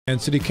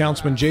And City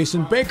Councilman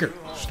Jason Baker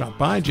stopped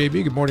by.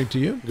 JB, good morning to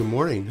you. Good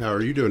morning. How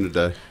are you doing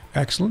today?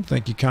 Excellent.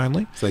 Thank you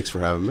kindly. Thanks for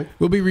having me.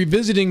 We'll be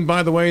revisiting,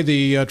 by the way,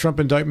 the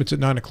Trump indictments at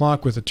 9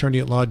 o'clock with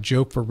attorney-at-law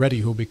Joe Ferretti,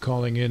 who will be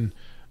calling in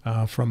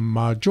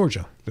from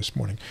Georgia this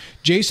morning.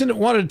 Jason, I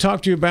wanted to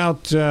talk to you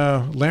about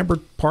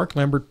Lambert Park,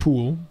 Lambert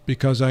Pool,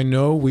 because I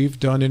know we've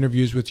done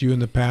interviews with you in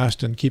the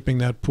past, and keeping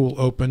that pool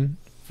open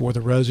for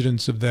the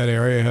residents of that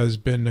area has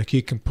been a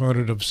key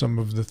component of some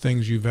of the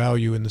things you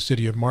value in the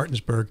city of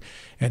Martinsburg,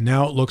 and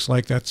now it looks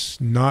like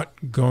that's not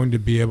going to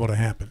be able to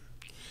happen.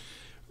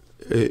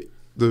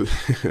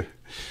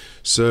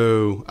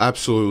 So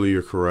absolutely,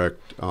 you're correct.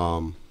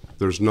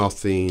 There's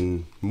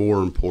nothing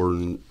more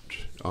important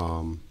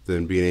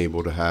than being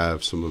able to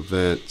have some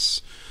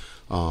events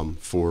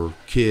for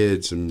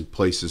kids and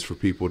places for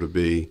people to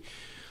be.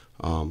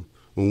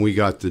 When we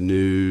got the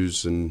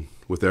news and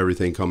with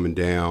everything coming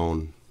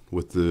down,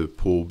 with the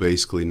pool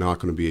basically not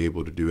going to be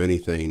able to do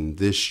anything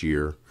this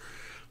year,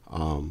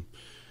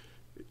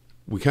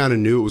 we kind of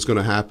knew it was going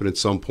to happen at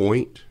some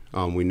point.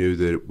 We knew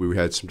that we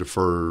had some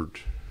deferred,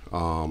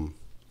 well,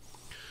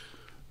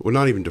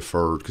 not even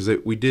deferred, because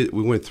we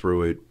went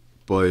through it,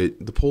 but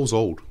the pool's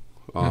old.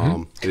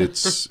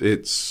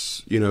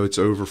 It's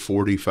over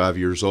 45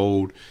 years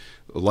old.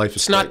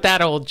 It's not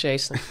that old,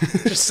 Jason.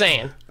 Just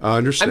saying. I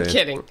understand.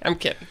 I'm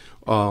kidding.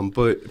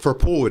 But for a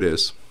pool, it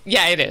is.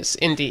 Yeah, it is,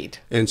 indeed.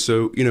 And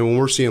so, when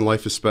we're seeing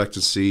life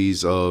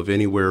expectancies of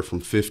anywhere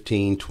from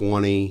 15,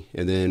 20,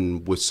 and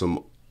then with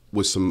some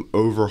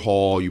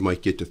overhaul, you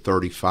might get to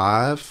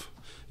 35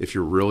 if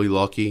you're really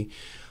lucky.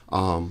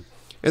 And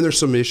there's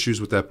some issues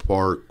with that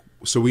park.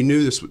 So we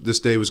knew this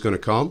day was going to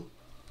come,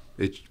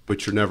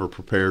 but you're never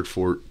prepared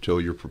for it till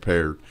you're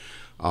prepared.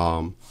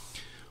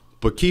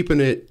 But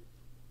keeping it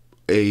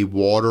a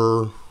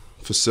water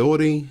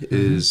facility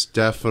is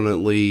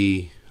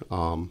definitely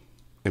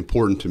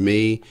important to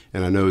me,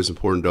 and I know is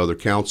important to other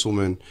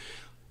councilmen.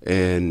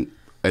 And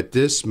at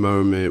this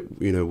moment,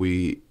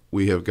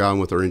 we have gone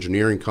with our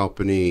engineering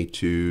company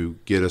to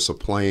get us a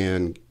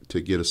plan,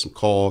 to get us some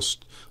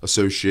cost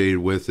associated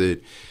with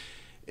it,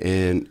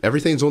 and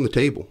everything's on the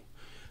table.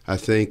 I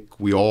think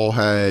we all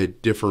had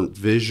different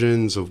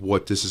visions of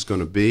what this is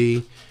going to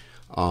be,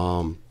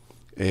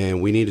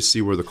 and we need to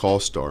see where the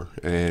costs are.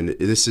 And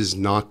this is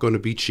not going to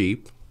be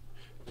cheap.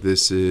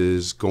 This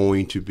is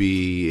going to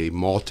be a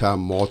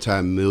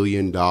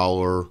multi-million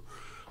dollar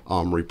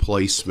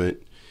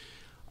replacement,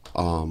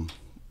 no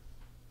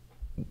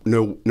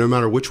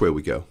matter which way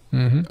we go.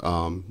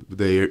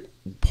 They're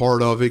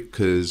part of it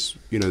because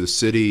the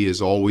city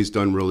has always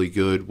done really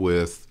good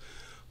with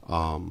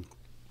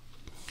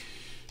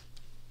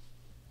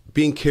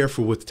being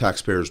careful with the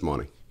taxpayers'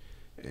 money.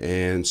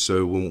 And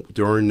so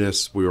during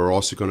this, we are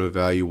also going to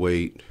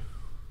evaluate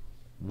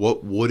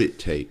what would it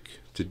take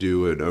to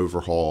do an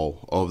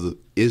overhaul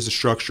is the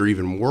structure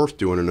even worth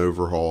doing an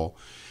overhaul,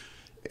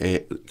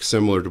 and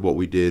similar to what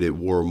we did at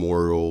War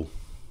Memorial,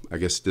 I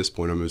guess at this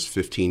point almost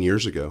 15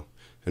 years ago.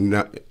 And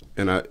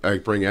I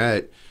bring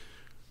at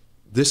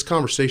this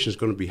conversation is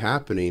going to be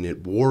happening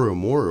at War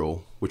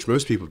Memorial, which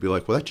most people would be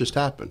like, well, that just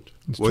happened.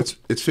 Well,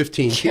 it's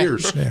 15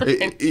 years.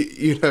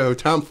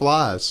 Time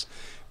flies.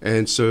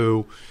 And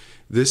so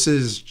this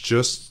is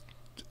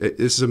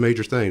a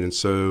major thing. And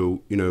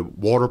so,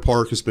 water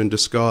park has been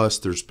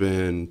discussed. There's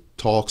been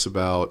talks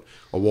about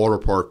a water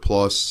park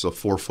plus a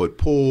 4-foot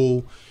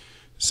pool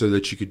so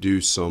that you could do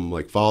some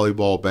like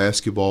volleyball,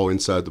 basketball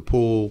inside the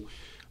pool.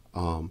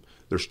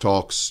 There's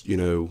talks,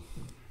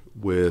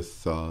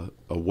 with a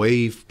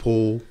wave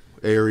pool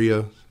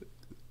area.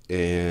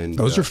 And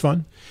those are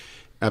fun.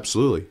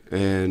 Absolutely.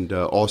 And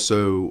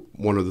also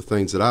one of the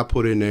things that I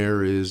put in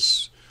there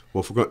is,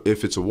 well,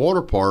 if it's a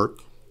water park,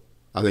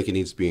 I think it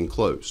needs to be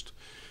enclosed.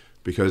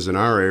 Because in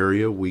our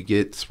area, we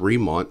get 3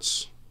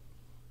 months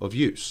of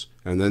use.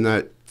 And then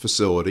that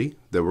facility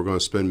that we're going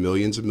to spend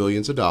millions and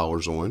millions of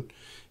dollars on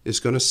is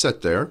going to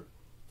sit there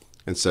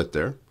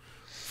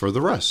for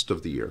the rest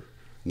of the year,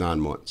 9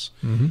 months.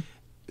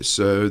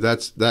 So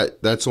that's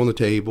on the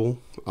table.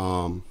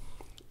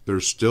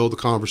 There's still the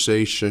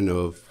conversation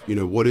of,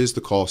 what is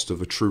the cost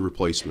of a true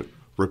replacement?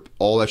 Rip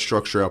all that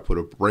structure out, put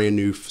a brand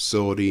new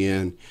facility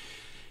in.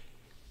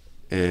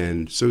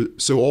 And so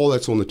all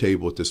that's on the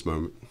table at this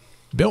moment.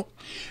 Bill?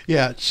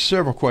 Yeah,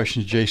 several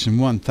questions, Jason.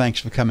 One, thanks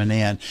for coming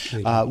in.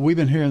 We've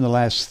been hearing the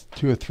last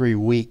 2 or 3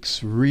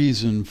 weeks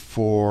reason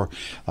for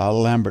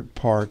Lambert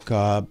Park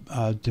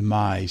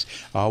demise,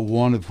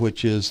 one of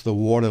which is the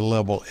water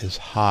level is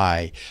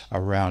high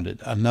around it.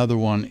 Another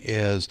one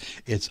is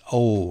it's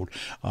old.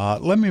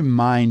 Let me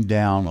mine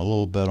down a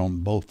little bit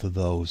on both of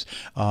those.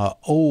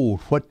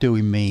 Old, what do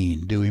we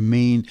mean? Do we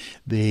mean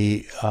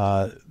the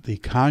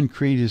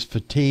concrete is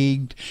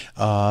fatigued,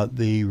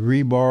 the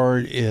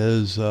rebar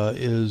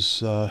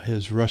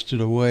has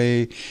rusted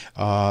away,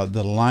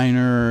 the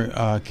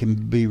liner can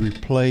be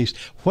replaced?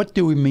 What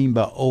do we mean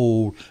by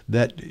old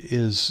that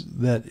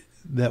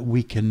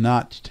we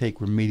cannot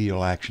take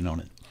remedial action on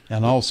it?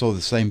 And also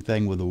the same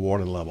thing with the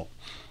water level.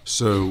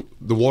 So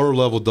the water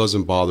level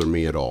doesn't bother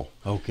me at all.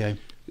 Okay.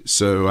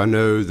 So I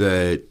know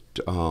that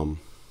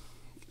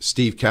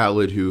Steve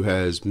Catlett, who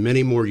has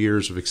many more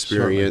years of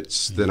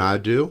experience than I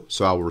do,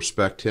 so I will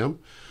respect him.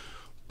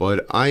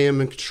 But I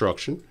am in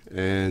construction,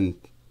 and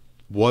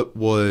what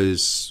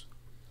was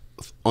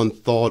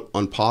unthought,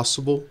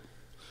 impossible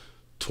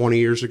 20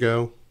 years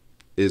ago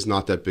is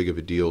not that big of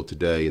a deal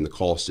today, and the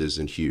cost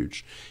isn't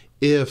huge.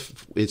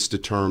 If it's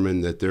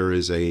determined that there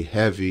is a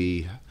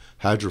heavy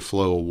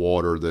hydroflow of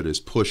water that is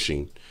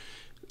pushing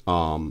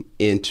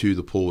into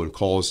the pool and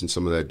causing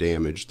some of that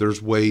damage,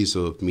 there's ways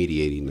of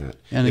mediating that.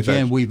 And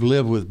again, we've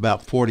lived with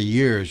about 40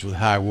 years with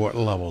high water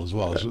level as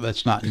well, so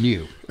that's not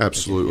new.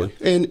 Absolutely.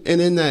 And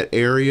in that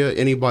area,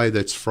 anybody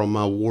that's from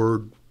my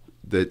ward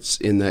that's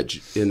in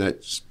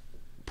that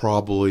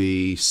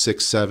probably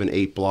 6, 7,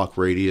 8 block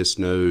radius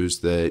knows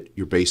that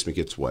your basement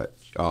gets wet.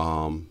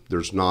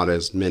 There's not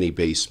as many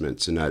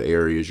basements in that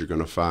area as you're going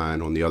to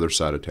find on the other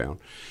side of town.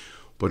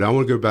 But I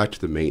want to go back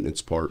to the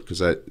maintenance part,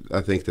 because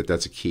I think that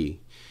that's a key.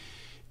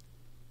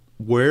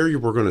 Where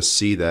we're going to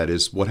see that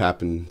is what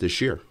happened this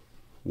year,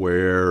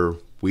 where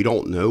we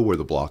don't know where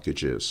the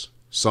blockage is.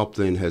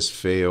 Something has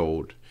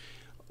failed.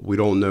 We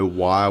don't know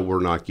why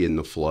we're not getting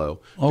the flow.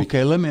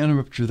 Okay, let me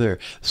interrupt you there.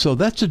 So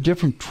that's a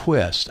different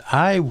twist.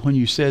 When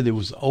you said it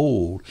was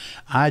old,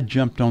 I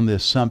jumped on the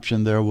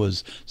assumption there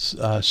was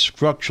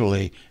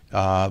structural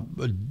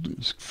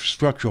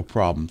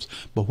problems.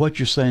 But what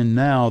you're saying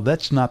now,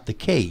 that's not the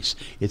case.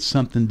 It's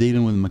something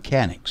dealing with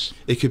mechanics.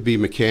 It could be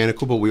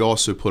mechanical, but we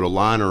also put a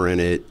liner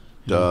in it,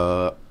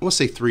 I want to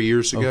say 3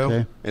 years ago.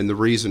 Okay. And the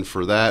reason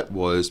for that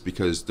was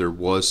because there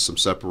was some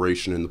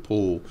separation in the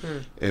pool,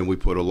 and we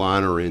put a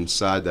liner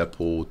inside that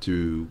pool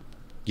to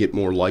get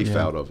more life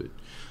out of it.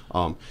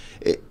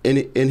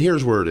 And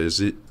here's where it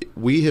is.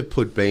 We have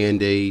put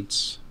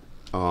Band-Aids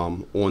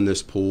on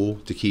this pool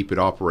to keep it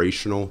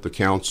operational. The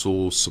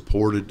council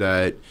supported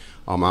that.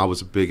 I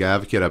was a big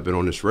advocate. I've been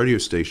on this radio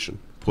station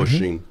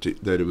pushing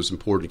that it was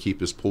important to keep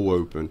this pool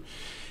open.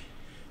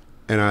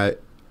 And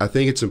I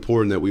think it's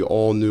important that we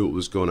all knew it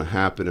was going to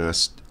happen.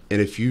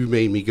 And if you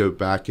made me go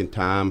back in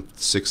time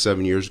 6,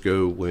 7 years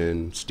ago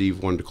when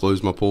Steve wanted to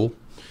close my pool,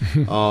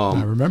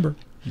 I remember.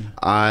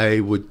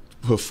 I would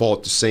have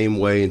fought the same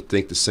way and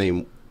think the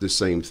same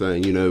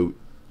thing. You know,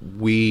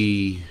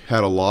 we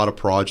had a lot of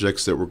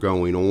projects that were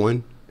going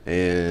on,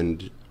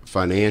 and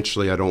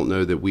financially, I don't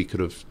know that we could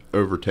have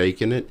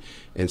overtaken it.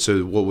 And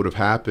so what would have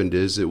happened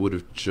is it would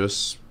have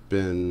just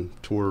been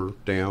tore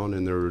down,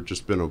 and there would have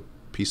just been a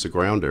piece of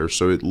ground there.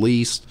 So at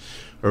least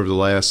over the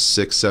last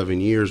 6, 7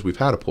 years, we've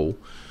had a pool.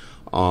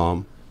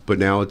 But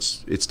now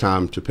it's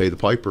time to pay the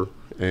piper,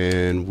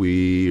 and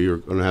we are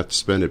going to have to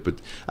spend it.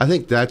 But I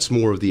think that's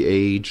more of the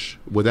age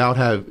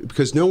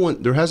because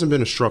there hasn't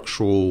been a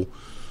structural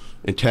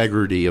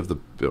integrity of the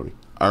building.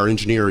 Our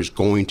engineer is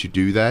going to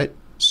do that.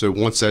 So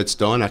once that's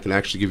done, I can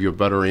actually give you a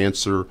better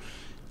answer.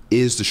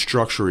 Is the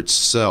structure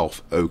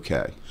itself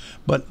okay?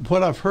 But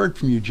what I've heard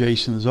from you,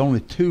 Jason, is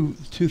only two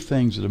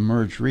things that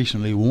emerged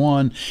recently.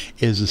 One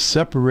is the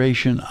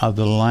separation of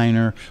the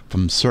liner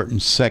from certain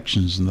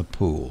sections in the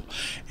pool,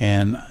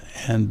 and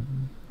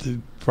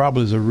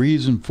probably there's a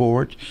reason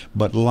for it,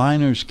 but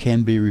liners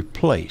can be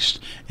replaced,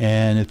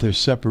 and if there's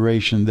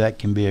separation, that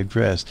can be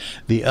addressed.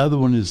 The other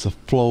one is the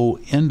flow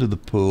into the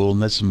pool,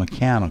 and that's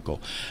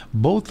mechanical,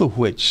 both of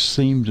which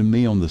seem to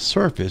me on the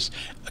surface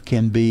are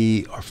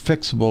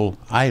fixable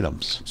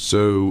items.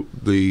 So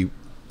the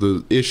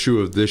issue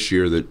of this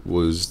year that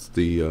was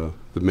the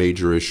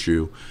major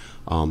issue,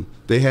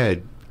 they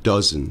had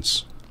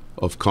dozens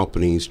of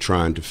companies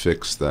trying to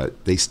fix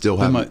that. They still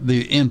have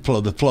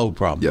the flow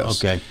problem.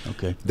 Yes.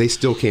 Okay. They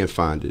still can't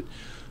find it.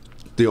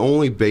 The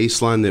only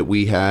baseline that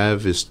we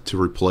have is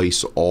to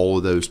replace all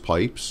of those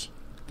pipes.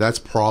 That's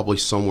probably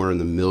somewhere in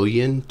the $1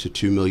 million to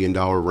 $2 million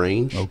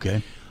range.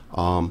 Okay.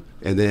 And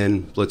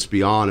then let's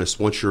be honest,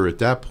 once you're at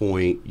that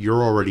point,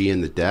 you're already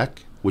in the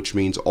deck, which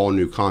means all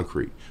new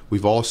concrete.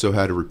 We've also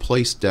had to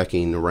replace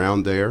decking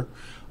around there.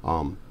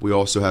 We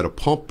also had a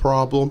pump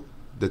problem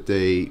that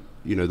the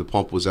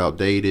pump was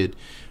outdated,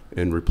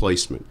 and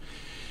replacement.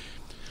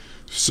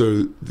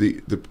 So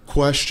the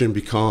question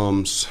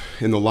becomes,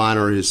 and the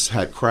liner has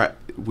had crack.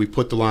 We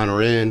put the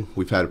liner in.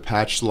 We've had to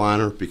patch the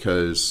liner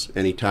because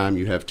anytime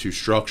you have two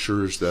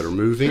structures that are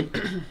moving,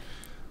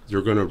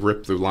 you're going to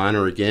rip the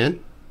liner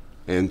again.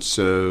 And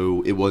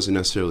so it wasn't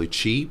necessarily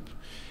cheap.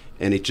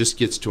 And it just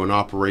gets to an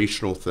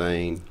operational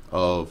thing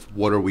of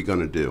what are we going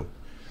to do?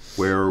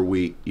 Where are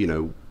we,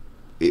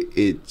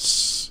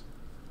 it's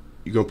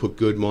you're going to put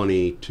good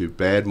money to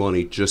bad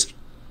money just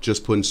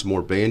putting some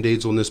more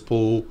Band-Aids on this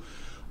pool.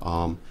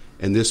 And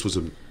this was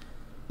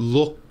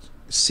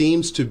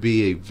seems to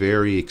be a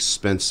very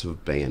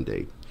expensive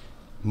Band-Aid,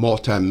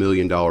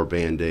 multi-million-dollar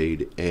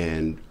Band-Aid.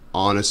 And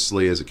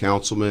honestly, as a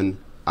councilman,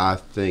 I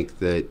think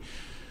that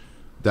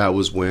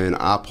was when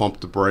I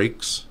pumped the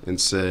brakes and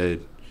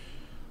said,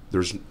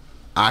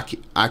 I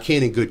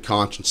can't in good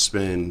conscience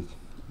spend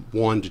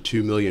 $1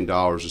 to $2 million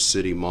of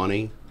city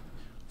money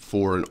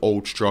for an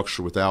old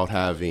structure without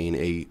having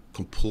a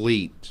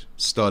complete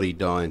study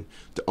done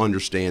to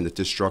understand that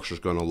this structure is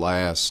going to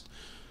last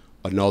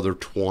another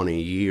 20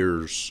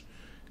 years,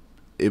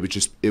 it would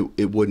just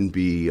it wouldn't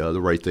be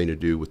the right thing to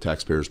do with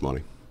taxpayers'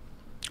 money.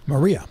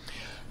 Maria.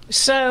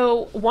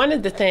 So one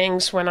of the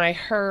things when I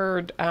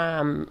heard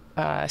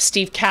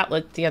Steve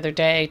Catlett the other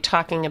day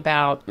talking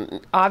about,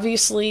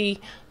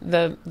 obviously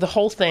the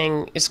whole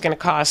thing is going to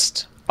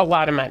cost a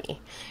lot of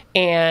money,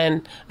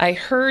 and I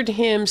heard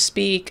him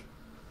speak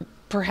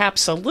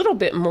perhaps a little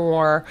bit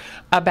more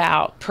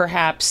about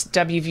perhaps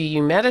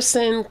WVU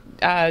Medicine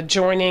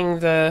joining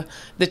the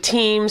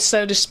team,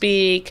 so to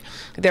speak.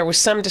 There was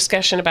some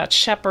discussion about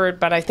Shepherd,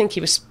 but I think he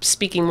was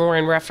speaking more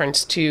in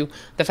reference to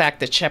the fact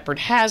that Shepherd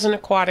has an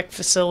aquatic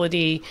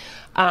facility.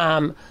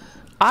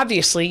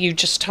 Obviously, you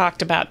just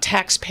talked about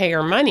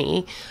taxpayer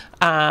money,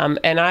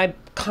 and I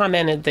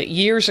commented that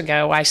years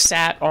ago I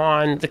sat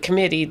on the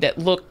committee that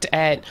looked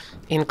at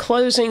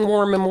enclosing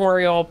War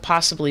Memorial,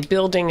 possibly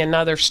building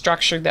another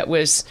structure that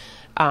was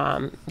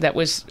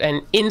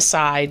an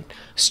inside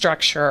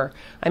structure.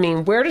 I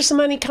mean, where does the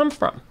money come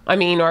from? I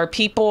mean, are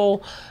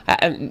people,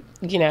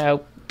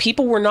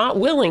 people were not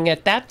willing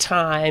at that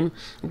time.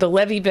 The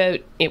levy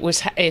vote,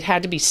 it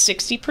had to be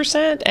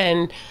 60%,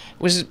 and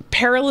was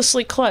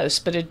perilously close,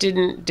 but it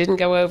didn't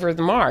go over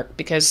the mark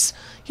because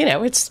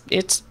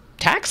it's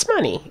tax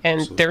money,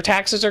 and their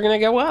taxes are going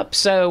to go up.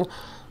 So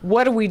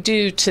what do we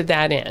do to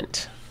that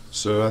end?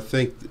 So I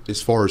think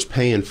as far as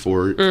paying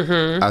for it,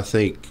 I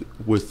think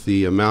with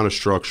the amount of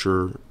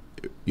structure,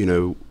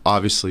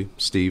 obviously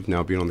Steve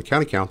now being on the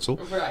county council,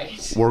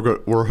 right?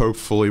 We're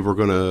hopefully we're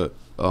going to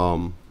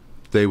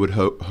they would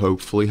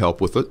hopefully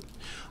help with it,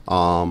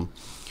 and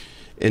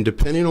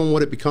depending on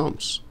what it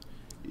becomes,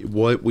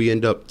 what we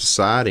end up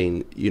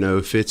deciding,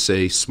 if it's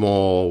a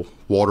small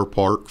water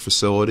park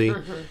facility,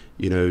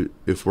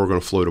 if we're going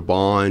to float a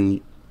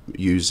bond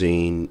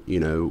using,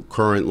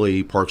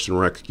 currently Parks and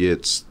Rec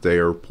gets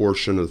their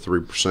portion of the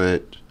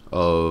 3%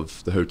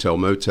 of the hotel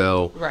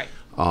motel. Right.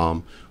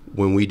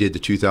 When we did the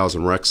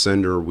 2000 rec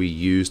center, we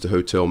used the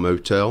hotel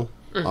motel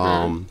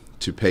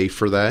to pay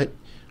for that,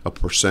 a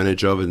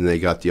percentage of it, and they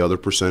got the other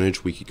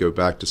percentage. We could go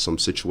back to some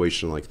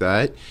situation like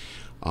that.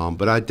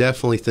 But I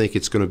definitely think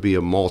it's going to be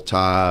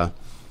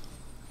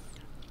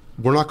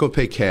we're not going to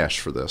pay cash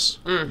for this,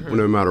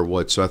 no matter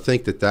what. So I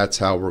think that's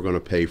how we're going to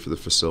pay for the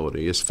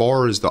facility. As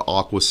far as the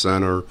Aqua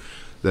Center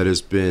that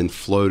has been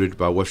floated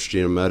by West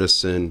Virginia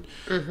Medicine,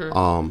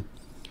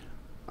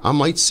 I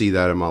might see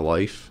that in my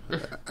life.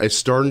 It's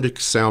starting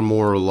to sound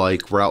more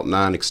like Route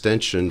 9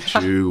 extension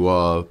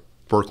to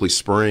Berkeley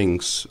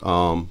Springs.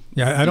 I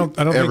don't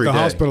think the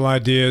hospital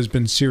idea has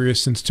been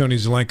serious since Tony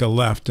Zelenka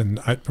left,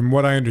 and from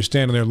what I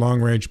understand in their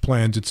long range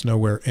plans, it's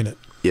nowhere in it.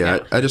 Yeah,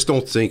 I just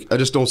don't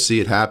see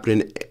it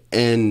happening.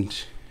 And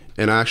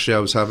actually, I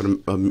was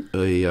having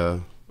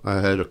I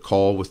had a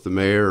call with the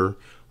mayor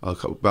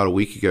about a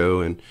week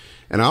ago, and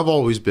I've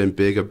always been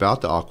big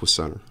about the Aqua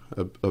Center,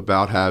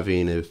 about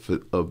having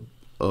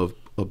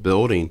a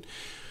building.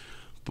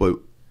 But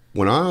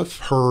when I've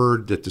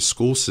heard that the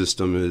school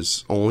system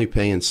is only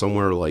paying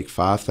somewhere like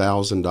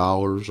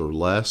 $5,000 or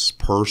less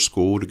per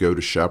school to go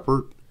to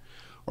Shepherd,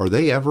 are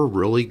they ever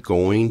really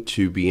going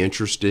to be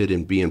interested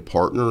in being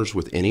partners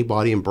with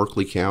anybody in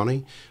Berkeley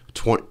County?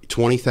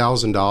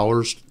 $20,000,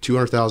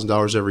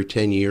 $200,000 every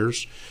 10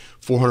 years,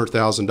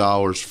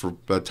 $400,000 for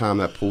by the time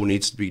that pool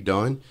needs to be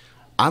done.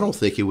 I don't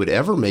think it would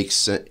ever make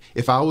sense.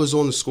 If I was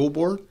on the school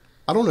board,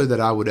 I don't know that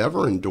I would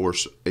ever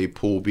endorse a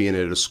pool being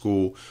at a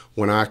school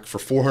when for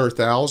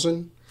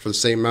 $400,000 for the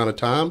same amount of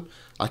time,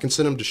 I can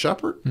send them to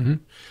Shepherd.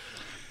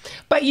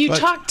 But you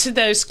talk to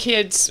those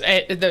kids,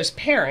 those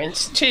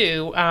parents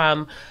too.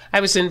 I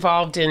was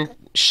involved in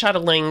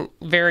shuttling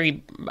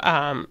very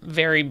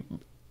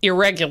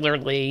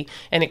irregularly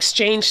an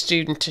exchange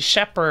student to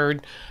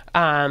Shepherd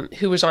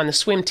who was on the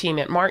swim team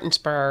at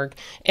Martinsburg,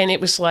 and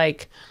it was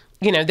like,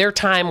 their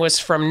time was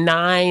from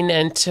 9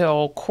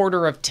 until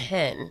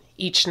 9:45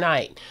 each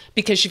night,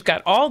 because you've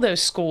got all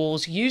those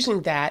schools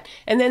using that.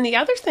 And then the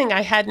other thing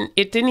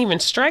it didn't even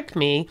strike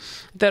me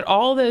that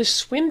all those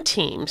swim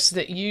teams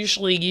that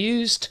usually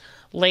used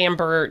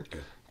Lambert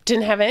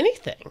didn't have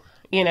anything.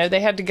 They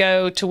had to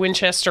go to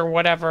Winchester or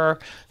whatever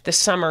this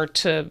summer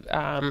to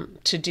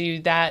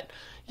do that.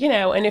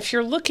 And if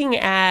you're looking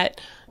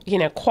at,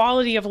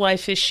 quality of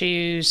life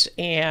issues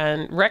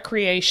and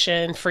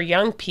recreation for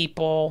young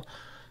people,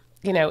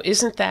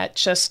 isn't that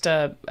just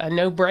a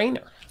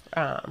no-brainer?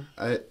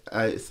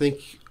 I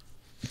think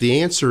the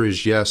answer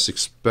is yes,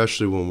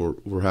 especially when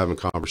we're having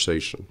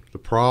conversation. The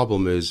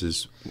problem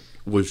is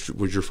was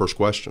your first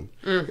question,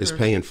 is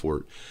paying for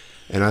it.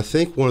 And I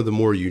think one of the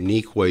more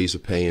unique ways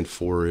of paying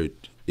for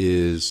it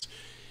is,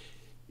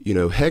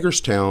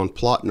 Hagerstown,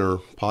 Potner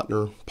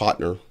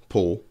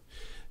Pool,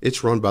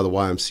 it's run by the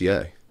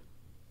YMCA.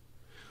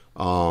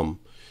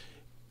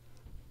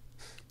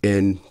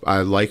 And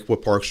I like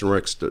what Parks and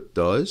Rec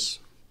does,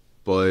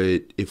 but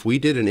if we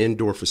did an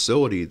indoor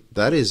facility,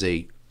 that is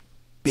a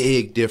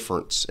big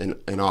difference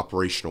in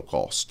operational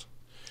cost.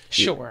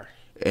 Sure.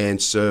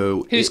 And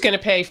so who's going to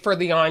pay for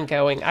the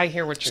ongoing? I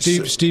hear what you're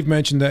saying. Steve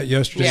mentioned that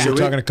yesterday. You're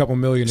talking a couple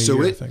million a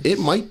year, I think. It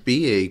might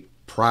be a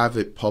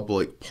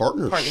private-public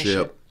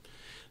partnership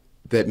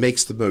that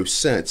makes the most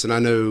sense. And I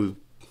know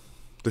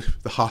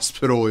the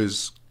hospital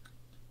is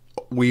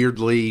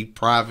weirdly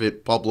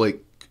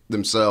private-public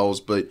themselves,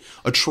 but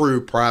a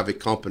true private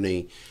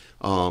company.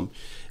 And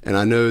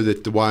I know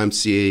that the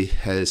YMCA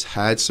has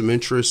had some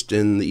interest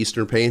in the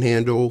Eastern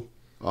Panhandle.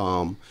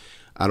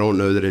 I don't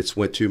know that it's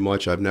went too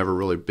much. I've never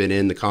really been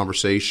in the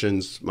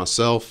conversations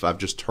myself. I've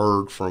just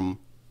heard from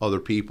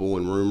other people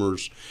and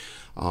rumors.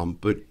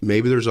 But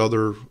maybe there's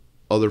other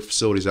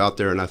facilities out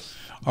there, and I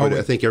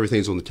think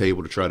everything's on the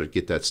table to try to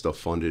get that stuff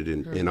funded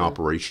in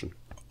operation.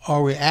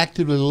 Are we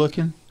actively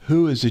looking?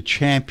 Who is a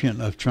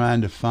champion of trying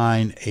to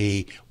find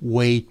a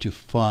way to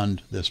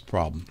fund this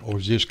problem, or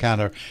is this kind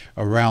of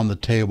around the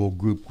table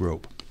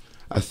group?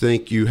 I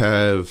think you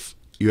have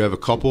a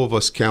couple of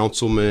us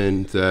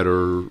councilmen that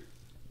are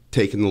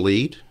taking the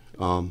lead.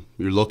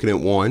 You're looking at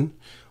one.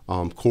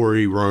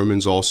 Corey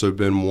Roman's also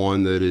been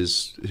one that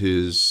is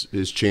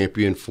his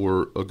champion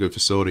for a good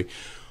facility.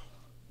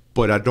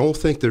 But I don't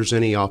think there's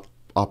any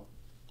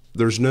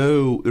there's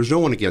no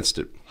one against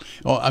it.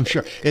 Oh, I'm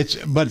sure it's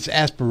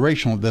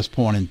aspirational at this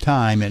point in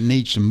time. It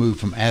needs to move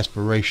from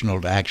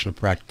aspirational to actual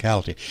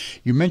practicality.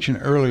 You mentioned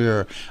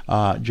earlier,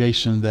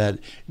 Jason, that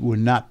it would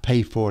not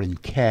pay for it in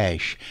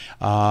cash,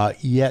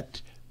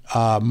 yet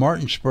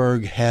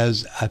Martinsburg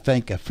has, I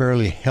think, a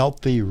fairly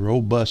healthy,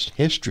 robust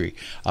history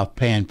of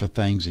paying for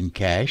things in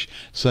cash,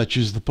 such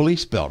as the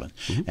police building,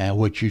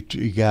 which you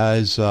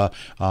guys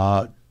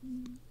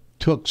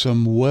took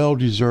some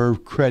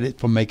well-deserved credit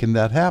for making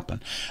that happen.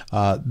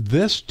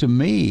 This, to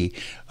me,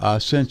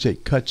 since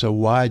it cuts a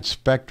wide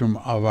spectrum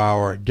of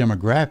our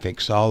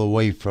demographics, all the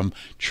way from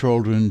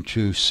children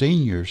to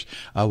seniors,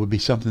 would be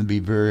something to be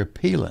very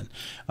appealing.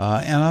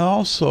 And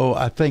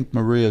I think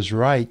Maria's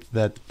right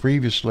that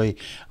previously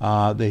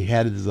they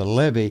had it as a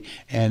levy,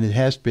 and it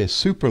has to be a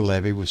super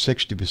levy with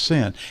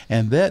 60%,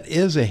 and that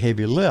is a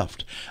heavy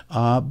lift.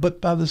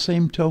 But by the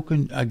same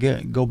token,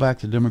 again, go back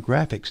to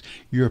demographics,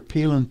 you're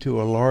appealing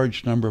to a large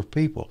number of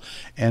people,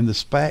 and the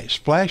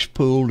splash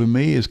pool to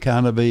me is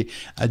kind of a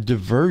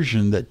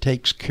diversion that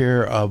takes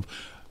care of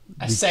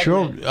a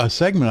segment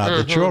of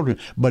the children,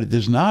 but it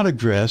does not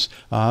address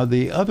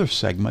the other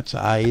segments,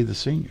 i.e. the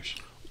seniors.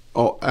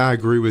 Oh, I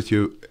agree with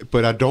you,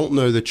 but I don't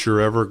know that you're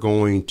ever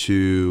going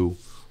to.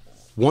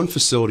 One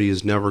facility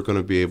is never going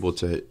to be able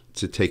to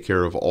take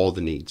care of all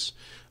the needs.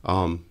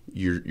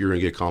 You're going to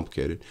get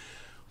complicated,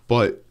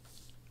 but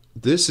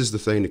this is the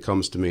thing that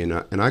comes to me, and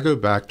I go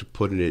back to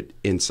putting it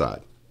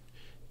inside.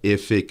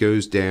 If it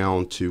goes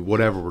down to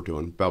whatever we're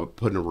doing about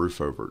putting a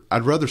roof over it,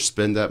 I'd rather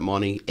spend that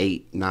money,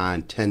 $8,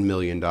 $9, $10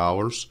 million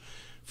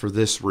for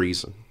this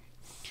reason.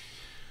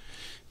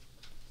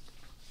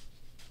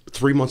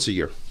 3 months a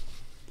year.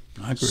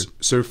 I agree.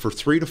 So for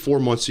 3 to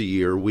 4 months a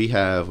year, we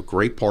have a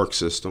great park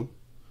system.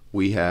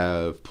 We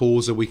have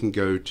pools that we can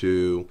go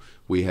to.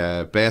 We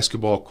have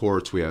basketball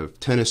courts. We have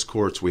tennis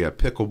courts. We have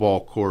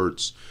pickleball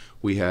courts.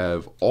 We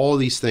have all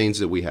these things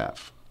that we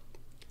have.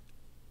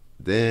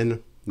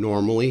 Then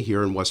normally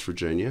here in West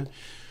Virginia,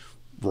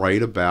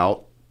 right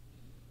about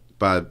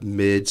by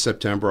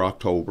mid-September,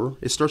 October,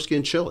 it starts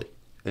getting chilly.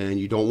 And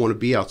you don't want to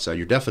be outside.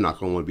 You're definitely not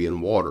going to want to be in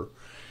water.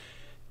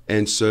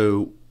 And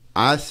so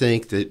I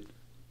think that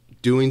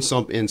doing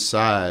something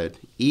inside,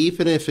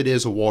 even if it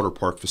is a water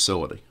park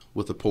facility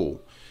with a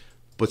pool,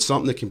 but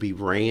something that can be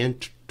ran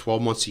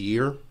 12 months a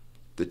year,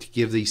 that to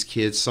give these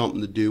kids something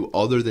to do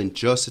other than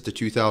just at the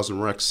 2000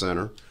 Rec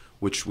Center,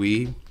 which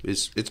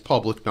it's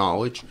public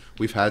knowledge.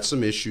 We've had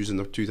some issues in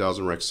the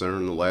 2000 Rec Center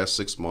in the last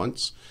 6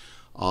 months.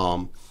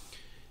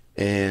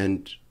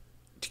 And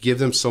to give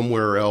them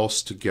somewhere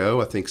else to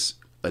go, I think's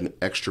an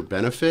extra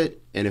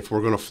benefit. And if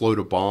we're going to float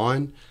a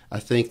bond, I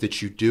think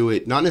that you do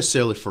it not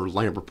necessarily for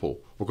Lambert Pool.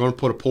 We're going to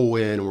put a pool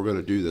in and we're going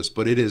to do this,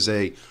 but it is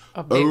a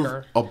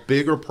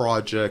bigger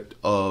project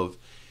of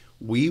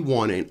we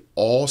want an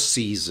all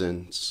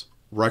seasons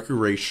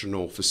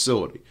recreational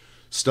facility,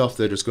 stuff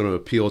that is going to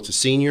appeal to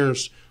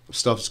seniors,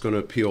 stuff that's going to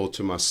appeal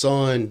to my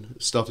son,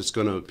 stuff that's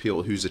going to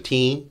appeal who's a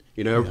teen.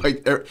 You know,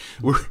 right there,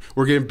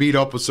 we're getting beat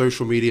up with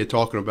social media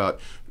talking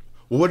about,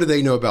 well, what do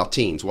they know about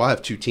teens? Well, I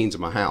have 2 teens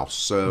in my house,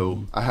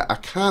 so I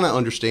kind of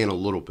understand a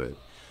little bit,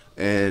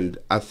 and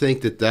I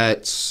think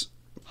that's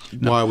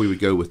why we would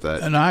go with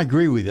that. And I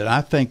agree with it. I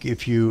think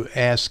if you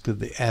ask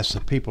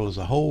the people as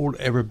a whole,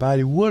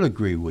 everybody would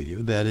agree with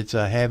you that it's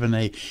having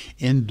a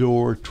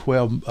indoor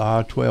 12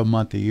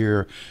 month a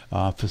year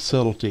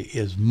facility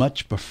is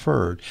much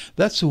preferred.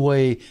 That's the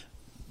way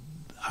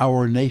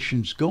our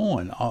nation's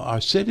going.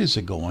 Our cities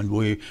are going.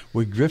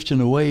 We're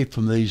drifting away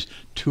from these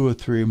 2 or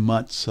 3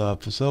 months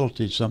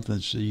facilities, something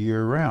that's a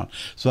year round.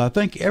 So I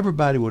think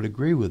everybody would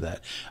agree with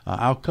that.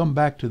 I'll come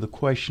back to the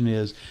question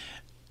is,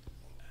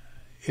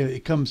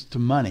 it comes to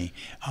money.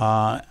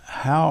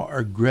 How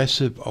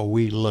aggressive are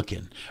we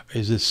looking?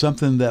 Is it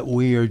something that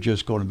we are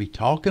just going to be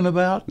talking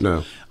about?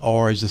 No.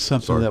 Or is it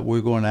something that we're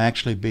going to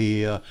actually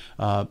be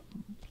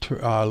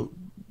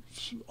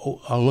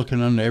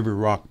looking under every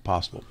rock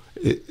possible?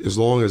 As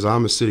long as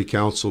I'm a city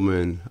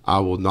councilman, I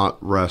will not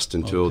rest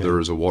until Okay. there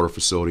is a water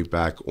facility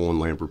back on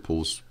Lambert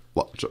Pool's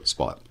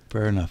spot.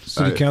 Fair enough.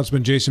 City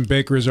Councilman Jason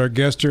Baker is our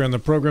guest here on the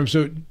program.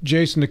 So,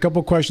 Jason, a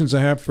couple questions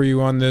I have for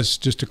you on this,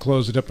 just to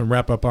close it up and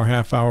wrap up our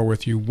half hour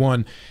with you.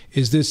 One,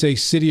 is this a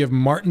City of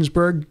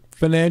Martinsburg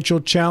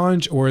financial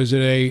challenge, or is it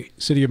a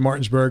City of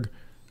Martinsburg,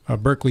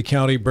 Berkeley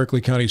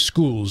County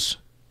Schools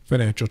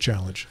financial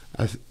challenge?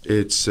 I think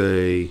it's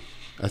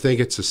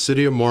a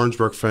City of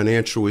Martinsburg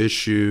financial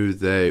issue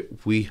that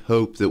we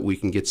hope that we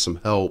can get some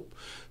help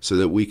so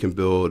that we can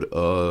build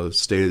a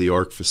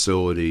state-of-the-art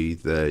facility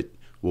that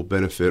will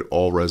benefit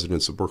all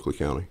residents of Berkeley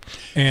County.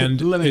 And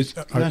can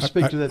I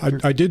speak to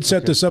that? I did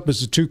set this up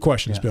as two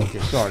questions, Bill. Okay,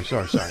 sorry.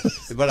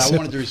 But I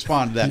wanted to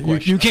respond to that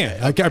question. You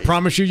can. I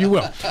promise you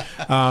will.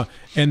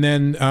 And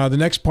then the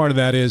next part of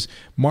that is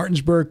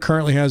Martinsburg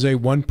currently has a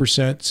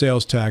 1%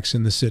 sales tax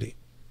in the city.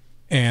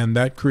 And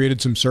that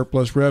created some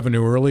surplus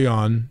revenue early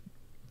on,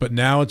 but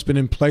now it's been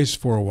in place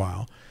for a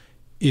while.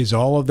 Is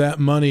all of that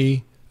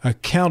money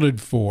accounted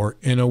for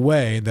in a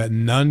way that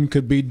none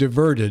could be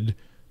diverted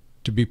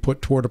to be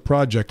put toward a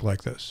project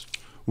like this?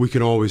 We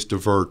can always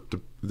divert.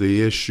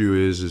 The issue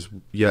is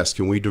yes,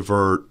 can we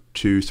divert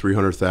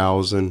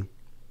 $200,000-300,000?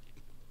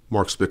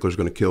 Mark Spickler's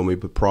going to kill me,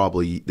 but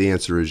probably the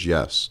answer is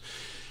yes.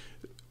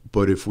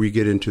 But if we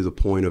get into the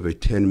point of a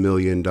 $10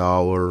 million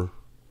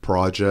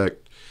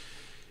project,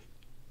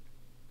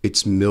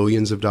 it's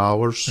millions of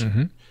dollars.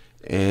 Mm-hmm.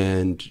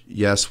 And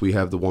yes, we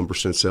have the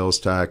 1% sales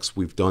tax.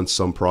 We've done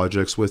some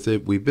projects with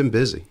it. We've been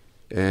busy.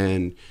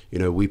 And,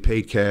 we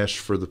paid cash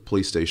for the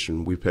police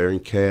station. We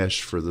paid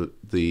cash for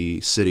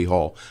the city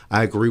hall.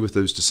 I agree with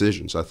those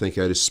decisions. I think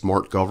that is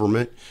smart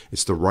government.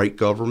 It's the right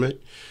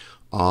government.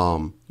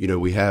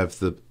 We have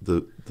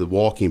the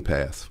walking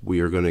path.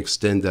 We are going to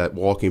extend that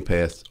walking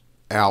path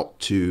out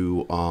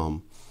to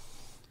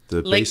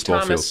the Lake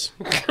baseball Thomas.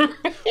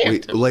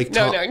 field. No. Lake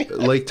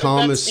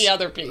Thomas. That's the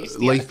other piece.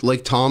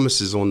 Lake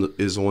Thomas is on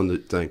the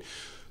thing.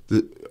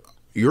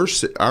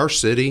 Our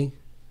city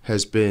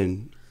has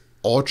been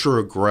ultra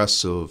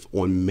aggressive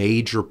on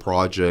major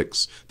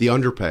projects. The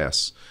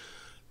underpass,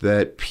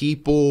 that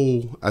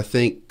people, I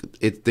think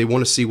they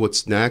want to see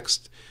what's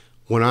next.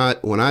 When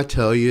I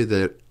tell you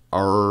that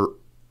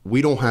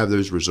we don't have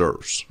those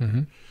reserves.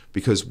 Mm-hmm.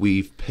 Because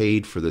we've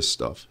paid for this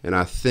stuff, and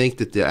I think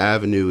that the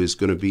avenue is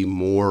going to be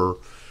more.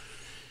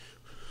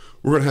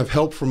 We're going to have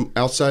help from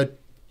outside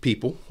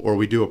people, or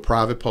we do a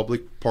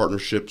private-public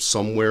partnership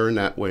somewhere in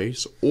that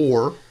ways,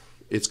 or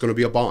it's going to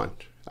be a bond.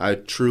 I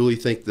truly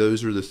think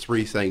those are the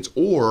three things.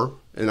 Or,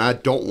 and I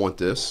don't want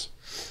this,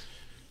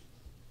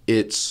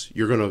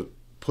 you're going to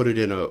put it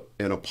in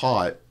a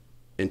pot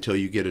until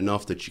you get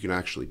enough that you can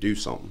actually do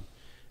something.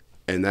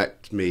 And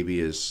that maybe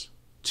is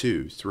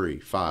 2, 3,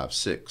 5,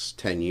 6,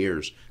 10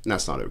 years, and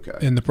that's not okay.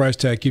 And the price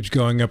tag keeps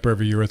going up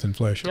every year with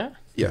inflation.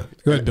 Yeah.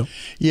 Go ahead, Bill.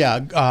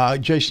 Yeah,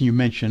 Jason, you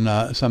mentioned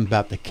something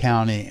about the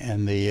county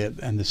and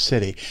the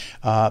city.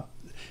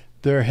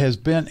 There has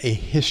been a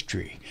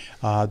history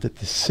that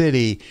the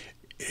city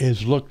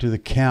has looked to the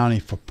county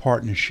for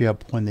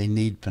partnership when they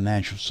need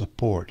financial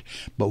support.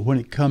 But when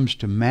it comes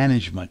to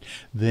management,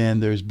 then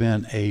there's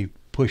been a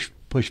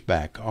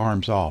pushback,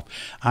 arms off.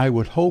 I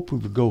would hope we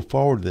would go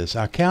forward with this.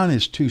 Our county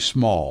is too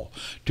small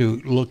to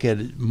look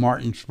at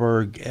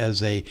Martinsburg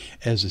as a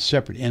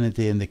separate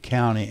entity and the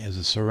county as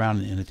a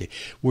surrounding entity.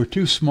 We're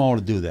too small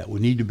to do that. We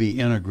need to be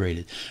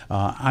integrated.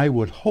 I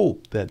would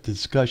hope that the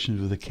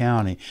discussions with the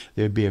county,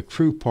 there'd be a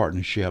true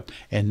partnership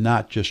and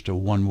not just a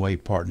one-way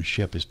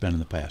partnership as been in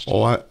the past.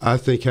 Oh, I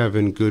think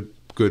having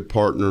good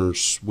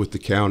partners with the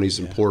county is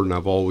important.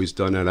 I've always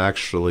done that.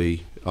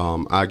 Actually,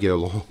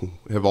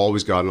 have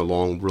always gotten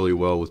along really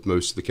well with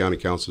most of the county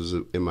councils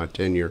in my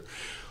tenure.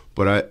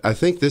 But I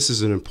think this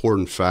is an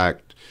important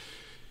fact.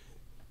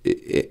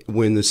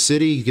 When the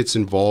city gets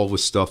involved with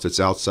stuff that's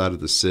outside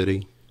of the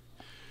city,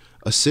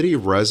 a city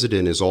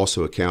resident is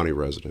also a county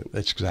resident.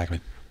 That's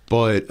exactly.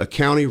 But a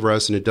county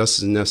resident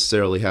doesn't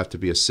necessarily have to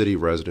be a city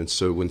resident.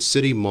 So when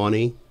city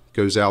money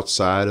goes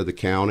outside of the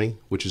county,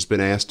 which has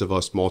been asked of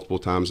us multiple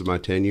times in my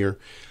tenure,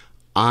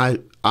 I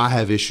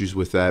have issues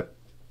with that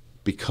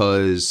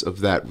because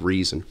of that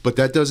reason. But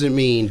that doesn't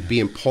mean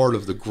being part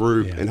of the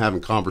group and having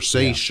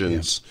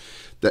conversations.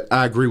 That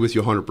I agree with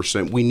you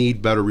 100%. We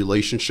need better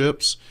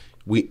relationships.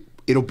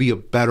 It'll be a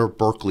better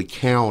Berkeley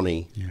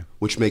County,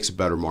 which makes a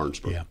better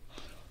Martinsburg. Yeah.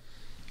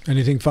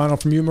 Anything final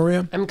from you,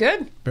 Maria? I'm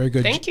good. Very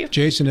good. Thank you.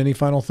 Jason, any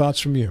final thoughts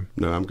from you?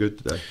 No, I'm good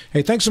today.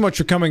 Hey, thanks so much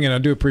for coming in. I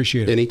do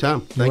appreciate it.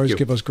 Anytime. You always Thank you.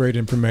 give us great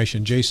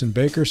information. Jason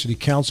Baker, City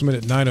Councilman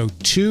at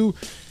 9:02.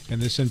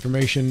 And this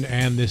information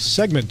and this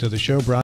segment of the show brought